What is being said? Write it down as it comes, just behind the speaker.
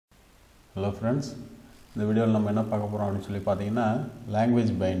Hello friends, இந்த வீடியோவில் நம்ம என்ன பார்க்க போகிறோம் அப்படின்னு சொல்லி பார்த்தீங்கன்னா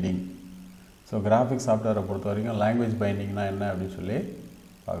லாங்குவேஜ் பைண்டிங். ஸோ கிராஃபிக்ஸ் சாஃப்ட்வேரை பொறுத்த வரைக்கும் லாங்குவேஜ் பைண்டிங்னா என்ன அப்படின்னு சொல்லி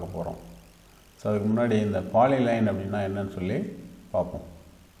பார்க்க போகிறோம். ஸோ அதுக்கு முன்னாடி இந்த பாலிலைன் அப்படின்னா என்னன்னு சொல்லி பார்ப்போம்.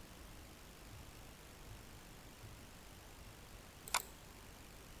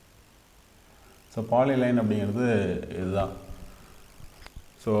 ஸோ பாலிலைன் அப்படிங்கிறது இதுதான்.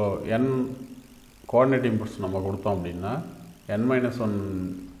 ஸோ n கோஆர்டினேட் இன்புட்ஸ் நம்ம கொடுத்தோம் அப்படின்னா n-1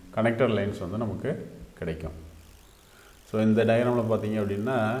 கனெக்டர் லைன்ஸ் வந்து நமக்கு கிடைக்கும். ஸோ இந்த டயக்ராமில் பார்த்தீங்க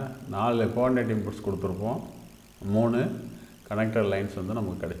அப்படின்னா 4 கோஆர்டினேட் இன்புட்ஸ் கொடுத்துருப்போம், 3 கனெக்டர் லைன்ஸ் வந்து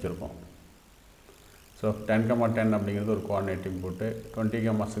நமக்கு கிடைச்சிருப்போம். ஸோ 10,10 அப்படிங்கிறது ஒரு கோஆர்டினேட் இன்புட்டு,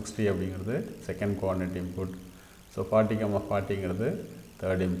 20,60 அப்படிங்கிறது second coordinate input, so 40,40ங்கிறது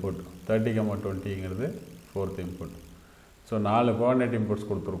third input, 30,20ங்கிறது fourth input. So 4 coordinate inputs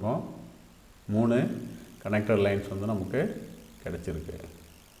கொடுத்துருக்கோம், 3 கனெக்டர் லைன்ஸ் வந்து நமக்கு கிடைச்சிருக்கு.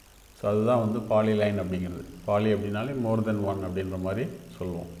 ஸோ அதுதான் வந்து பாலிலைன் அப்படிங்கிறது. பாலி அப்படின்னாலே மோர் தென் 1 அப்படின்ற மாதிரி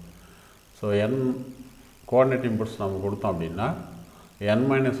சொல்லுவோம். ஸோ n கோஆர்டினேட் இன்புட்ஸ் நம்ம கொடுத்தோம் அப்படின்னா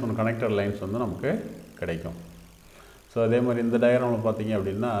n-1 கனெக்டர் லைன்ஸ் வந்து நமக்கு கிடைக்கும். ஸோ அதே மாதிரி இந்த டயக்ராமில் பார்த்தீங்க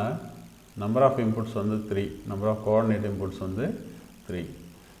அப்படின்னா நம்பர் ஆஃப் இன்புட்ஸ் வந்து 3, நம்பர் ஆஃப் கோஆர்டினேட் இன்புட்ஸ் வந்து 3.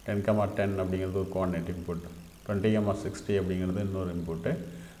 10,10 அப்படிங்கிறது ஒரு கோஆர்டினேட் இன்புட், 20,60 அப்படிங்கிறது இன்னொரு இன்புட்டு,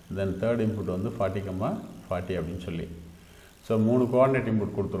 தென் தேர்ட் இன்புட் வந்து 40,40 அப்படின்னு சொல்லி. ஸோ 3 கோஆர்டினேட்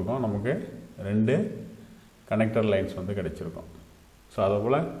இன்புட் கொடுத்துருக்கோம், நமக்கு 2 கனெக்டர் லைன்ஸ் வந்து கிடைச்சிருக்கும். ஸோ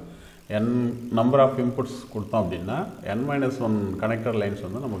அதேபோல் n நம்பர் ஆஃப் இன்புட்ஸ் கொடுத்தோம் அப்படின்னா n-1 கனெக்டர் லைன்ஸ்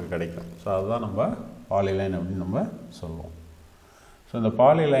வந்து நமக்கு கிடைக்கும். ஸோ அதுதான் நம்ம பாலிலைன் அப்படின்னு நம்ம சொல்லுவோம். ஸோ இந்த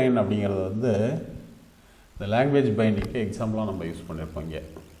பாலிலைன் அப்படிங்கிறது வந்து இந்த லாங்குவேஜ் பைண்டிங்க்கு எக்ஸாம்பிளாக நம்ம யூஸ் பண்ணியிருப்போம் இங்கே.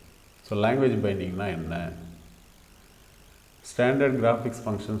 ஸோ லாங்குவேஜ் பைண்டிங்னா என்ன? Standard graphics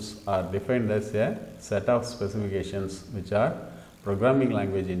functions are defined as a set of specifications which are programming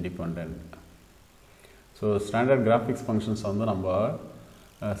language independent. So standard graphics functions வந்து நம்ம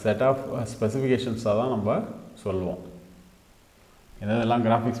set of specifications தான் நம்ம சொல்லுவோம். எதெல்லாம்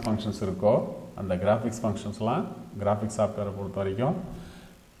graphics functions இருக்கோ அந்த graphics functionsலாம் graphics software பொறுத்த வரைக்கும்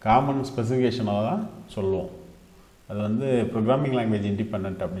common specificationாக தான் சொல்லுவோம். அது வந்து programming language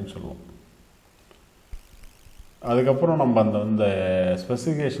independent அப்படின்னு சொல்லுவோம். அதுக்கப்புறம் நம்ம அந்த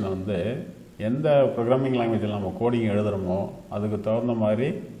ஸ்பெசிஃபிகேஷனை வந்து எந்த ப்ரோக்ராமிங் லாங்குவேஜில் நம்ம கோடிங் எழுதுகிறோமோ அதுக்கு தகுந்த மாதிரி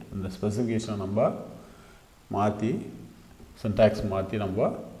அந்த ஸ்பெசிஃபிகேஷனை நம்ம மாற்றி சின்டாக்ஸ் மாற்றி நம்ம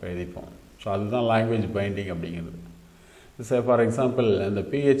எழுதிப்போம். ஸோ அதுதான் லாங்குவேஜ் பைண்டிங் அப்படிங்கிறது. ஃபார் எக்ஸாம்பிள் இந்த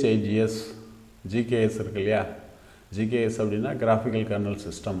PHIGS GKS இருக்கு இல்லையா, GKS அப்படின்னா கிராஃபிக்கல் கர்னல்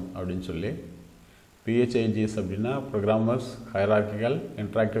சிஸ்டம் அப்படின்னு சொல்லி, PHIGS அப்படின்னா programmers hierarchical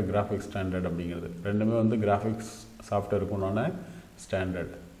interactive graphics standard அப்படிங்கிறது. ரெண்டுமே வந்து கிராஃபிக்ஸ் சாஃப்ட்வேருக்கு உண்டான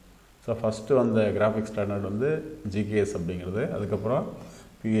ஸ்டாண்டர்ட். ஸோ ஃபஸ்ட்டு வந்த கிராஃபிக்ஸ் ஸ்டாண்டர்ட் வந்து GKS அப்படிங்கிறது, அதுக்கப்புறம்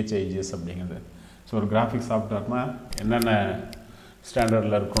PHIGS அப்படிங்கிறது. ஸோ ஒரு கிராஃபிக்ஸ் சாஃப்ட்வேர்னால் என்னென்ன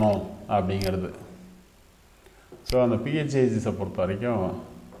ஸ்டாண்டர்டில் இருக்கணும் அப்படிங்கிறது. ஸோ அந்த PHIGஸை பொறுத்த வரைக்கும்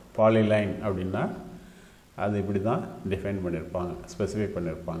பாலிலைன் அப்படின்னா அது இப்படி தான் டிஃபைன் பண்ணியிருப்பாங்க, ஸ்பெசிஃபை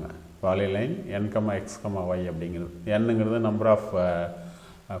பண்ணியிருப்பாங்க. பாலிலைன் n,x,y அப்படிங்கிறது. nங்கிறது number of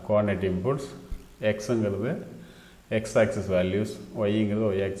coordinate inputs, xங்கிறது x axis values, yங்கிறது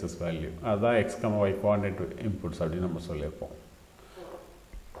y axis value. அதுதான் x,y கோஆர்டினேட் இன்புட்ஸ் அப்படின்னு நம்ம சொல்லியிருப்போம்.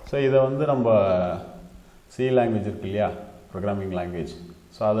 ஸோ இதை வந்து நம்ம C லாங்குவேஜ் இருக்கு இல்லையா, ப்ரோக்ராமிங் லாங்குவேஜ்.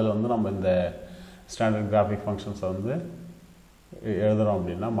 ஸோ அதில் வந்து நம்ம இந்த ஸ்டாண்டர்ட் கிராஃபிக் ஃபங்க்ஷன்ஸை வந்து எழுதுகிறோம்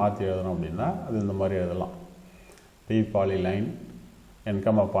அப்படின்னா, மாற்றி எழுதுகிறோம் அப்படின்னா அது இந்த மாதிரி எழுதலாம். பாலிலைன் n,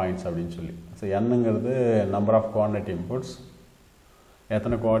 பாயிண்ட்ஸ் அப்படின்னு சொல்லி. So nங்கிறது number of coordinate inputs,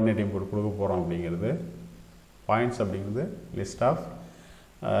 எத்தனை கோஆர்டினேட் இன்புட் கொடுக்க போகிறோம் அப்படிங்கிறது. பாயிண்ட்ஸ் அப்படிங்கிறது லிஸ்ட் ஆஃப்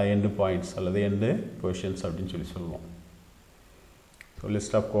எண்டு பாயிண்ட்ஸ் அல்லது எண்டு பொசிஷன்ஸ் அப்படின்னு சொல்லி சொல்லுவோம். So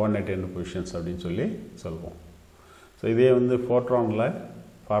list of coordinate end positions அப்படின்னு சொல்லி சொல்லுவோம். ஸோ இதே வந்து ஃபோர்ட்ரானில்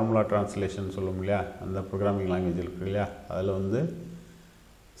ஃபார்முலா ட்ரான்ஸ்லேஷன் சொல்லுவோம் இல்லையா, அந்த ப்ரோக்ராமிங் லாங்குவேஜ் இருக்குது இல்லையா, அதில் வந்து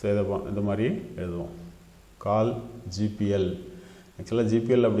ஸோ இந்த மாதிரி எழுதுவோம். கால் GPL. ஆக்சுவலாக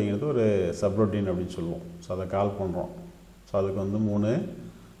GPL அப்படிங்கிறது ஒரு சப்ரொட்டீன் அப்படின்னு சொல்லுவோம். ஸோ அதை கால் பண்ணுறோம். ஸோ அதுக்கு வந்து 3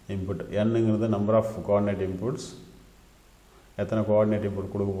 input. nங்கிறது number of coordinate inputs, எத்தனை கோஆர்டினேட்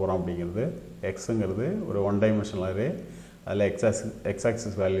இன்புட் கொடுக்க போகிறோம் அப்படிங்கிறது. xங்கிறது ஒரு 1 டைமென்ஷனல் அரே, அதில் x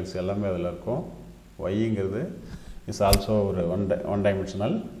ஆக்சிஸ் வேல்யூஸ் எல்லாமே அதில் இருக்கும். yங்கிறது இஸ் ஆல்சோ ஒரு 1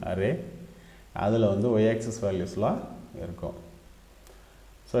 டைமென்ஷனல் அரே, அதில் வந்து y ஆக்சிஸ் வேல்யூஸ்லாம் இருக்கும்.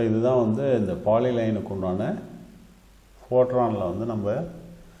 ஸோ இதுதான் வந்து இந்த பாலிலைனுக்கு உண்டான ஃபோர்ட்ரானில் வந்து நம்ம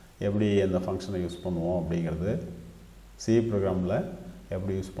எப்படி அந்த ஃபங்க்ஷனை யூஸ் பண்ணுவோம் அப்படிங்கிறது, C ப்ரோக்ராமில்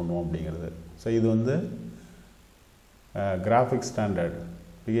எப்படி யூஸ் பண்ணுவோம் அப்படிங்கிறது. ஸோ இது வந்து கிராஃபிக் ஸ்டாண்டர்ட்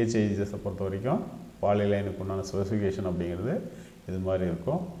PHIGஸை பொறுத்த வரைக்கும் பாலிலைனுக்கு உண்டான ஸ்பெசிஃபிகேஷன் அப்படிங்கிறது இது மாதிரி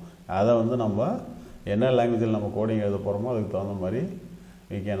இருக்கும். அதை வந்து நம்ம என்ன லாங்குவேஜில் நம்ம கோடிங் எழுத போகிறோமோ அதுக்கு தகுந்த மாதிரி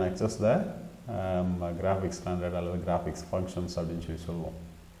we can access the graphics standard அல்லது graphics functions அப்படின்னு சொல்லுவோம்.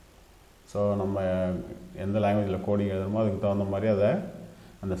 ஸோ நம்ம எந்த லாங்குவேஜில் கோடிங் எழுதுறோமோ அதுக்கு தகுந்த மாதிரி அதை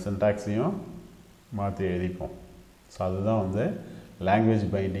அந்த சின்டாக்ஸையும் மாற்றி எழுதிப்போம். ஸோ அதுதான் வந்து லாங்குவேஜ்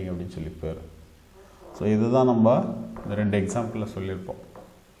பைண்டிங் அப்படின்னு சொல்லி பேர். ஸோ இதுதான் நம்ம இந்த 2 எக்ஸாம்பிளில் சொல்லியிருப்போம்.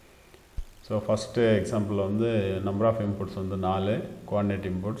 ஸோ ஃபஸ்ட்டு எக்ஸாம்பிள் வந்து நம்பர் ஆஃப் இன்புட்ஸ் வந்து 4 coordinate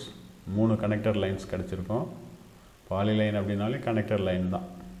inputs, 3 connector lines கிடச்சிருக்கோம். Polyline அப்படின்னாலே கனெக்டர் லைன் தான்.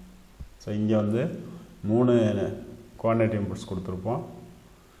 ஸோ இங்கே வந்து 3 கோஆர்டினேட் இன்புட்ஸ் கொடுத்துருப்போம்.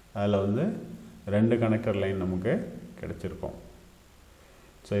 அதில் வந்து 2 கனெக்டர் லைன் நமக்கு கிடச்சிருக்கோம்.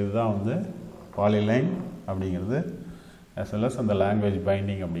 ஸோ இதுதான் வந்து பாலிலைன் அப்படிங்கிறது as well as அந்த லாங்குவேஜ்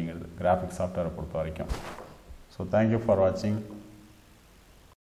பைண்டிங் அப்படிங்கிறது கிராஃபிக்ஸ் சாஃப்ட்வேரை பொறுத்த வரைக்கும். ஸோ தேங்க்யூ ஃபார் வாட்சிங்.